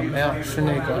是什么呀？是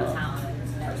那个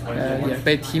也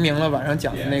被提名了晚上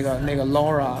讲的那个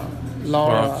Laura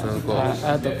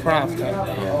the Craft，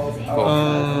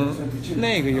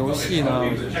 那个游戏呢，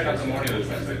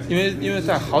因为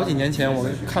在好几年前我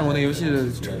看过那个游戏的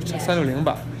360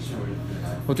版，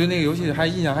我对那个游戏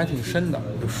印象还挺深的。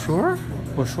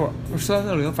我说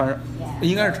360，反正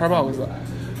应该是 Xbox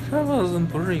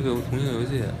不是一个同一个游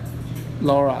戏。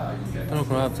Laura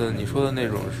Craft， 你说的那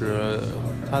种是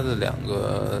它的两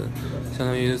个相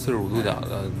当于45度角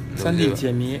的 3D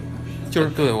解谜，就是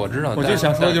对，我知道。我就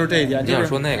想说的就是这一点。你想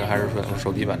说那个还是说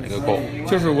手机版那个 Go？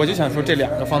 就是我就想说这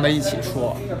两个放在一起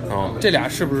说，这俩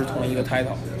是不是同一个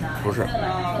title？ 不是，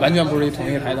完全不是同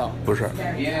一个title。不是，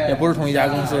也不是同一家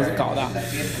公司搞的。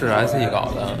是 SE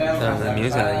搞的，但明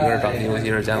显一个是掌机游戏，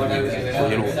一个是家用机游戏，手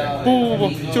机录。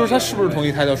不，就是它是不是同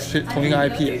一 title， 是同一个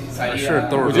IP？ 是，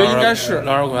都是。我觉得应该是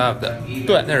Lara Croft。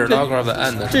对，那是 Lara Croft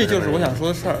and。这就是我想说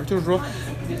的事儿，就是说。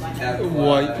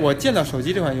我见到手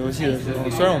机这款游戏的时候，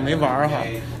虽然我没玩哈，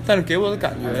但是给我的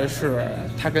感觉是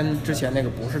它跟之前那个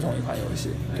不是同一款游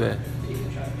戏。对，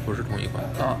不是同一款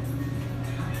啊。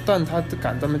但他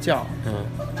敢这么叫，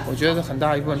我觉得很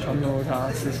大一部分程度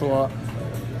上是说，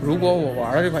如果我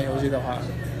玩了这款游戏的话，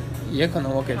也可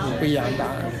能我给出不一样的答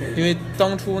案。因为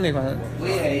当初那款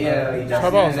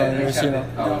Xbox 的游戏呢，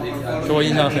给我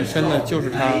印象很深的就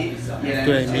是它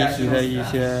对谜题的一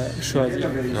些设计。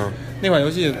那款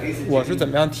游戏我是怎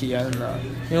么样体验的呢？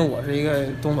因为我是一个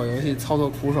动作游戏操作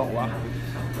苦手吧，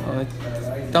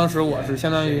当时我是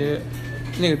相当于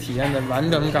那个体验的完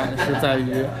整感是在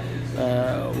于，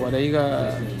我的一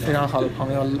个非常好的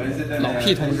朋友老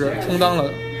P 同志充当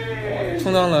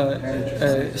了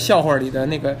笑话里的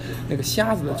那个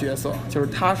瞎子的角色，就是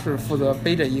他是负责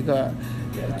背着一个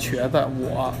瘸子，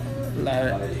我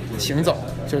来行走，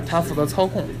就是他负责操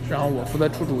控，然后我负责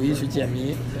出主意去解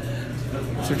谜，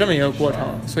是这么一个过程。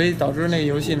所以导致那个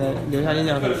游戏呢留下印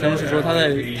象很深，是说它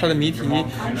的谜题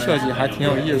设计还挺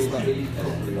有意思的。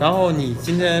然后你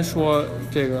今天说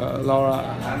这个 Laura，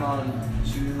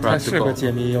 它是个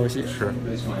解谜游戏，是，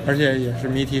而且也是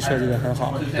谜题设计的很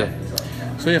好。对，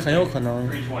所以很有可能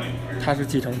它是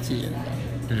继承基因的。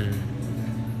对，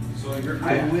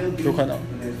有可能。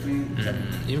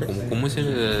因为古墓系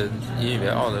列引以为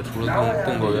傲的，除了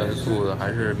动作元素的，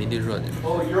还是谜题设计。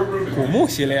古墓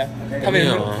系列，它为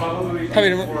什么？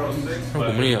是古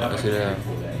墓丽影系列，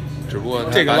只不过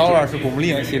这个 Laura 是古墓丽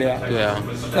影系列。对啊，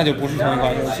那就不是同一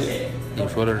款游戏。你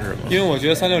说的是什么？因为我觉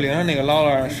得360上那个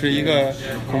Laura 是一个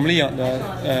古墓丽影的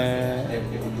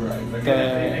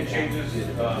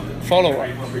follower，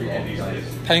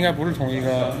 它应该不是同一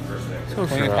个。同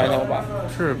一个抬头吧，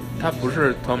是它不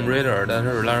是 Tomb Raider， 但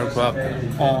是 Lara Croft。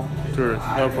就是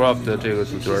Lara Croft 的这个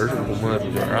主角是古墓的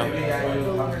主角啊。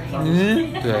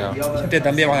对呀、这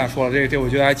咱别往下说了，这我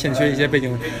觉得还欠缺一些背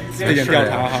景调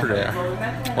查哈。是这样，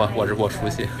我熟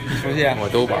悉，你熟悉啊？我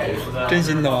都玩过。真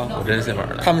心的吗？我真心玩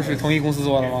的。他们是同一公司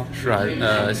做的吗？是啊，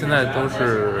现在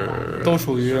都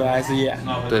属于 SE。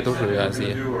对，都属于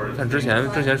SE。但之前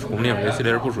我们领这个系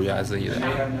列是不属于 SE 的，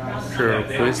是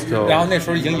Crystal。然后那时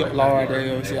候已经有 Laura 这个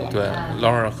游戏了。对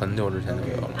 ，Laura 很久之前就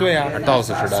有了。对呀、DOS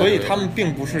时代。所以他们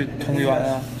并不是同源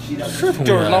啊。是同源。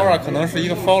就是 Laura 可能是一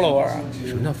个 follower 啊。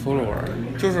什么叫 follower？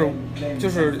 就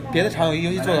是别的厂有一个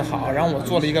游戏做得好，然后我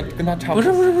做了一个跟他差不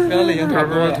多，不是跟他类型差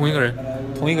不多的。同一个人。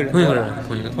同一个人，不是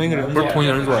同一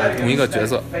个人做的，同一个角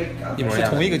色，一模一样，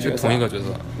是同一个角色，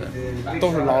对，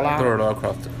都是劳拉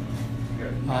Croft。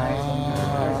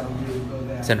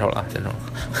献丑了。真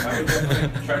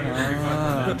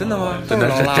的吗？真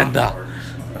的是真的，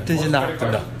真心的，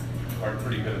真的。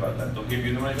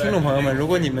听众朋友们，如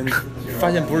果你们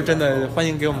发现不是真的，欢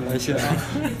迎给我们来信啊！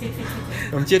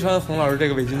我们揭穿洪老师这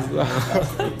个伪君子。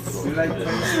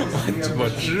我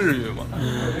至于吗？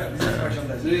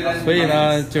所以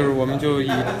呢，就是我们就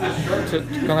以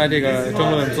刚才这个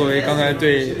争论作为刚才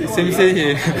对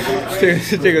SimCity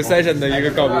这个 session 的一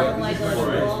个告别。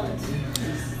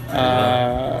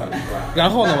然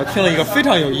后呢，我听了一个非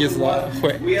常有意思的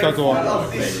会，叫做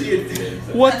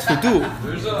What to do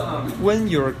when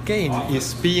your game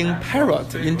is being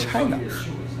pirated in China?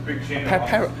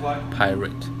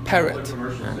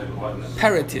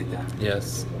 Pirated.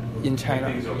 Yes. In China.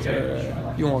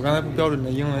 用我刚才不标准的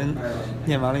英文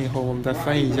念完了以后，我们再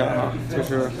翻译一下啊，就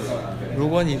是如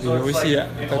果你的游戏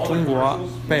在中国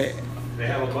被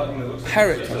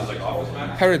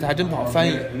Pirate 还真不好翻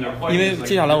译，因为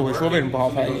接下来我会说为什么不好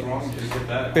翻译。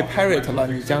被 Pirate 了，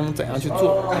你将怎样去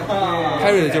做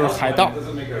 ？Pirate 就是海盗。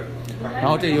然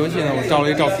后这个游戏呢，我照了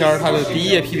一照片，它的第一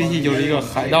页 PPT 就是一个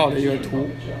海盗的一个图。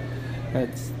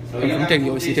这个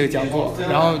游戏这个讲座，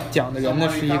然后讲的人呢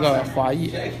是一个华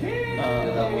裔，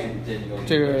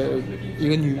这个一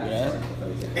个女人。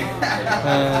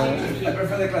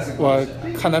我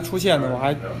看他出现呢，我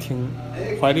还挺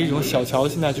怀着一种小瞧的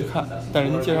心态去看，但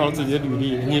人家介绍了自己的履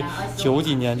历，人家90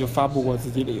几年就发布过自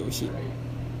己的游戏，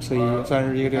所以也算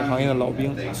是一个这个行业的老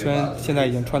兵。虽然现在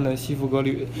已经穿的西服革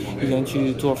履，已经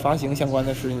去做发行相关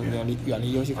的事情，已经远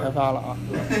离游戏开发了啊。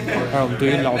但是我们对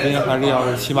于老兵还是要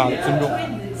有起码的尊重。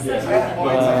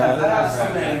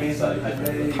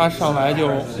他上来就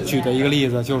举的一个例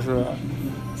子就是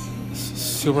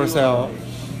Supercell。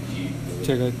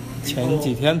这个前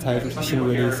几天才新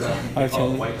release，而且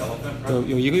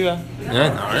有1个月，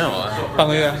哪有啊？半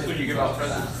个月，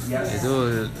也就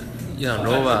1-2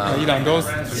周吧。1-2周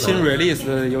新 release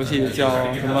的游戏叫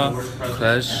什么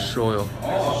 ？Flash Royale，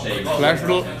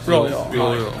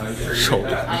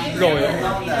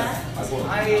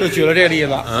 就举了这个例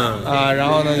子。然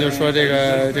后呢，就说这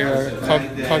个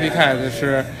Copycat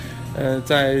是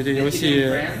在这游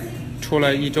戏出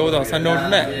了1周到3周之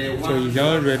内，就已经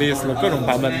release 了各种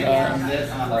版本的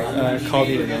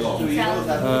copy。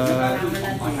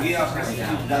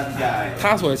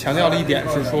他所强调的一点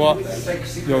是说，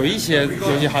有一些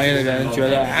游戏行业的人觉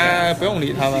得，不用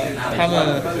理他们，他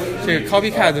们这个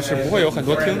copycat 是不会有很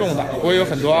多听众的，不会有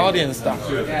很多 audience 的。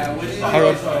他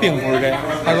说并不是这样，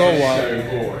他说我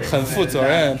很负责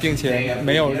任，并且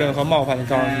没有任何冒犯的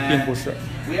告诉你，并不是。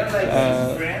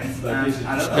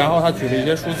然后他举了一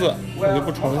些数字，我就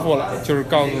不重复了，就是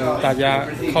告诉大家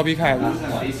Copycat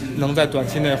能在短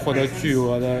期内获得巨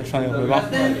额的商业回报，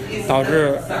导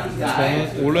致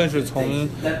无论是从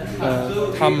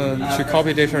他们去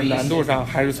copy 这事儿难度上，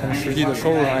还是从实际的收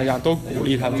入上来讲，都鼓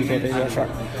励他们去做这些事儿。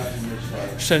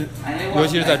尤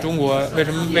其是在中国，为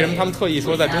什么他们特意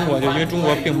说在中国，就因为中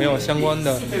国并没有相关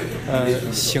的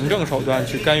行政手段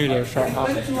去干预这事儿啊，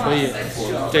所以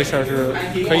这事儿是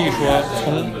可以说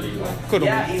从各种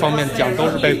方面讲都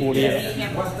是被鼓励的。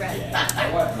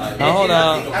然后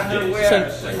呢，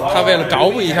他为了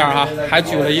找补一下还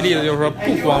举了一例子，就是说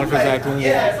不光是在中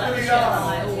国，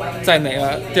在哪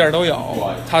个地儿都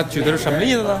有。他举的是什么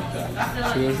例子呢？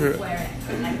举的是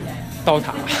刀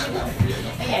塔。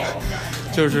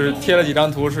就是贴了几张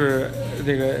图，是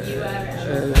这个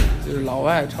就是老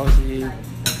外抄袭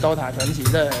《刀塔传奇》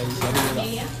的一些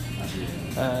例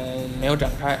子，没有展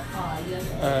开。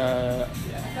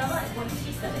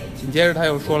紧接着他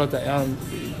又说了怎样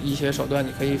一些手段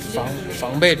你可以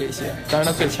防备这些。当然，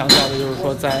他最强调的就是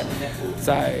说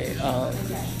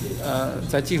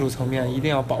在技术层面一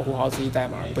定要保护好自己代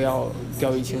码，不要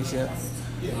掉以轻心。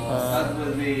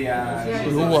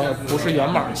如果不是源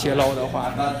码泄露的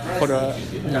话，或者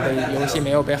你的游戏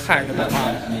没有被 hack 的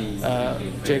话，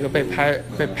这个被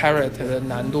pirate 的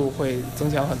难度会增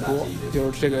强很多，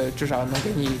就是这个至少能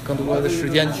给你更多的时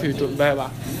间去准备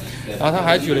吧。然后他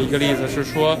还举了一个例子是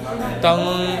说，当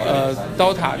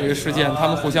DOTA 这个事件，他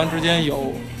们互相之间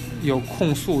有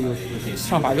控诉、有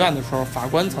上法院的时候，法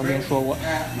官曾经说过，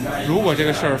如果这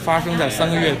个事儿发生在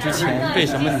3个月之前，为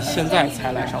什么你现在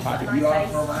才来上法庭？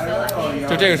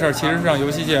就这个事儿其实是让游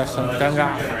戏界很尴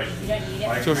尬的，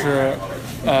就是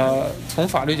从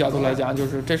法律角度来讲，就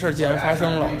是这事儿既然发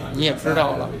生了，你也知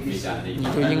道了，你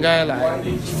就应该来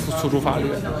诉诸法律。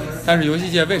但是游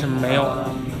戏界为什么没有呢？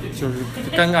就是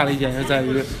尴尬的一点是在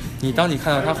于，当你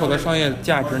看到它获得商业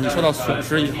价值，你受到损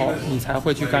失以后，你才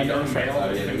会去干这个事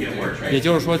儿。也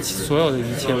就是说，所有的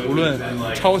一切，无论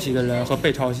抄袭的人和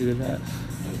被抄袭的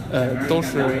人，都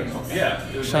是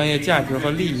商业价值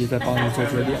和利益在帮你做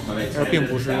决定，而并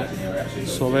不是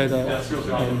所谓的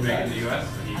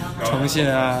诚信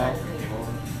啊、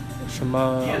什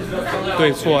么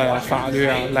对错呀、法律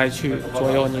啊来去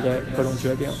左右你的各种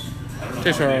决定。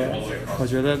这事儿我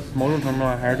觉得某种程度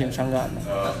上还是挺伤感的。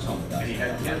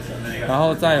然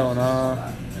后再有呢，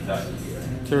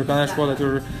就是刚才说的，就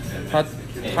是他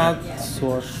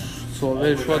所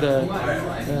谓说的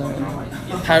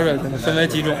pirate 分为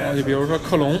几种，就比如说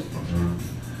克隆，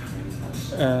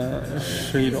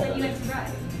是一种。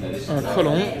克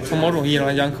隆从某种意义上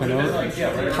来讲，可能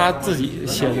他自己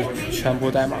写的全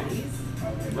部代码，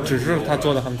只是他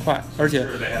做得很快，而且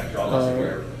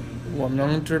我们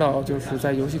能知道，就是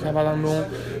在游戏开发当中，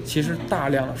其实大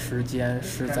量的时间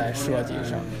是在设计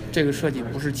上。这个设计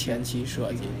不是前期设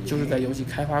计，就是在游戏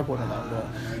开发过程当中，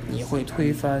你会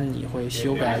推翻，你会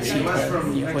修改系统，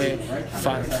你会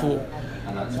反复。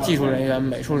技术人员、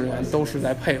美术人员都是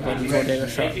在配合你做这个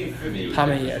事儿，他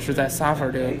们也是在 suffer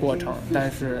这个过程，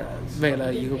但是为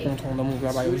了一个共同的目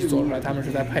标把游戏做出来，他们是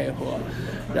在配合。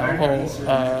然后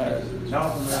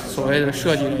所谓的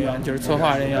设计人员就是策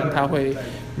划人员，他会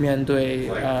面对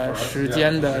时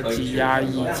间的挤压，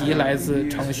以及来自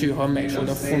程序和美术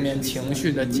的负面情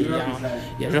绪的挤压，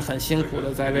也是很辛苦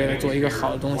的，在为了做一个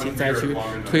好的东西，再去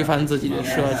推翻自己的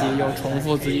设计，又重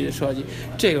复自己的设计。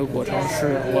这个过程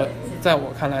是在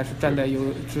我看来是在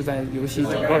游戏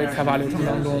整个开发流程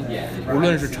当中，无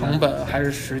论是成本还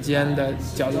是时间的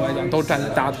角度来讲，都占在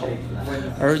大头。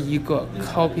而一个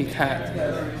copycat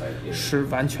是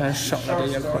完全省了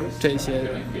这些，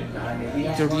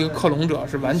就是一个克隆者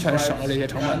是完全省了这些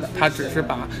成本的，他只是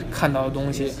把看到的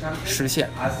东西实现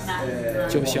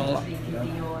就行了。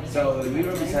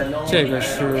这个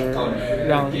是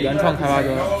让原创开发者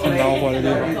很恼火的地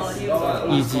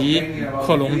方，以及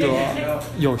克隆者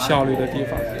有效率的地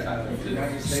方。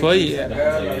所以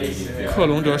克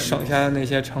隆者省下的那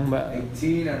些成本，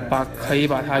可以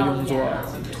把它用作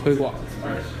推广，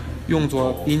用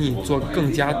作比你做更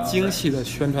加精细的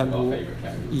宣传图，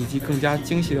以及更加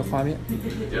精细的画面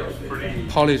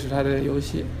polish 它的游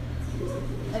戏，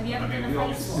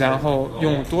然后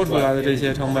用多出来的这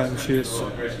些成本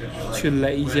去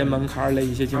垒一些门槛，垒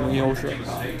一些竞争优势，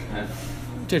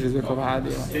这是最可怕的地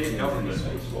方。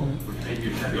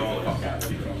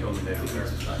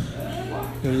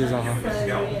有意思哈，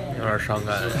有点伤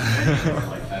感。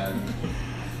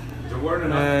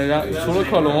除了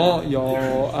克隆，有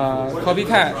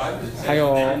copycat， 还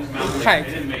有 hack，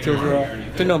 就是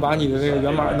真正把你的这个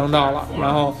源码弄到了，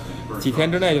然后几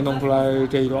天之内就弄出来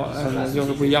这种，又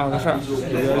是不一样的事儿，我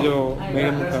觉得就没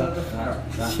什么可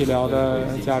细聊的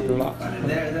价值了。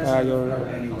大概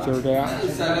就是这样。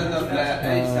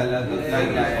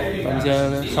咱们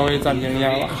先稍微暂停一下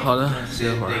吧。好的，歇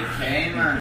会儿。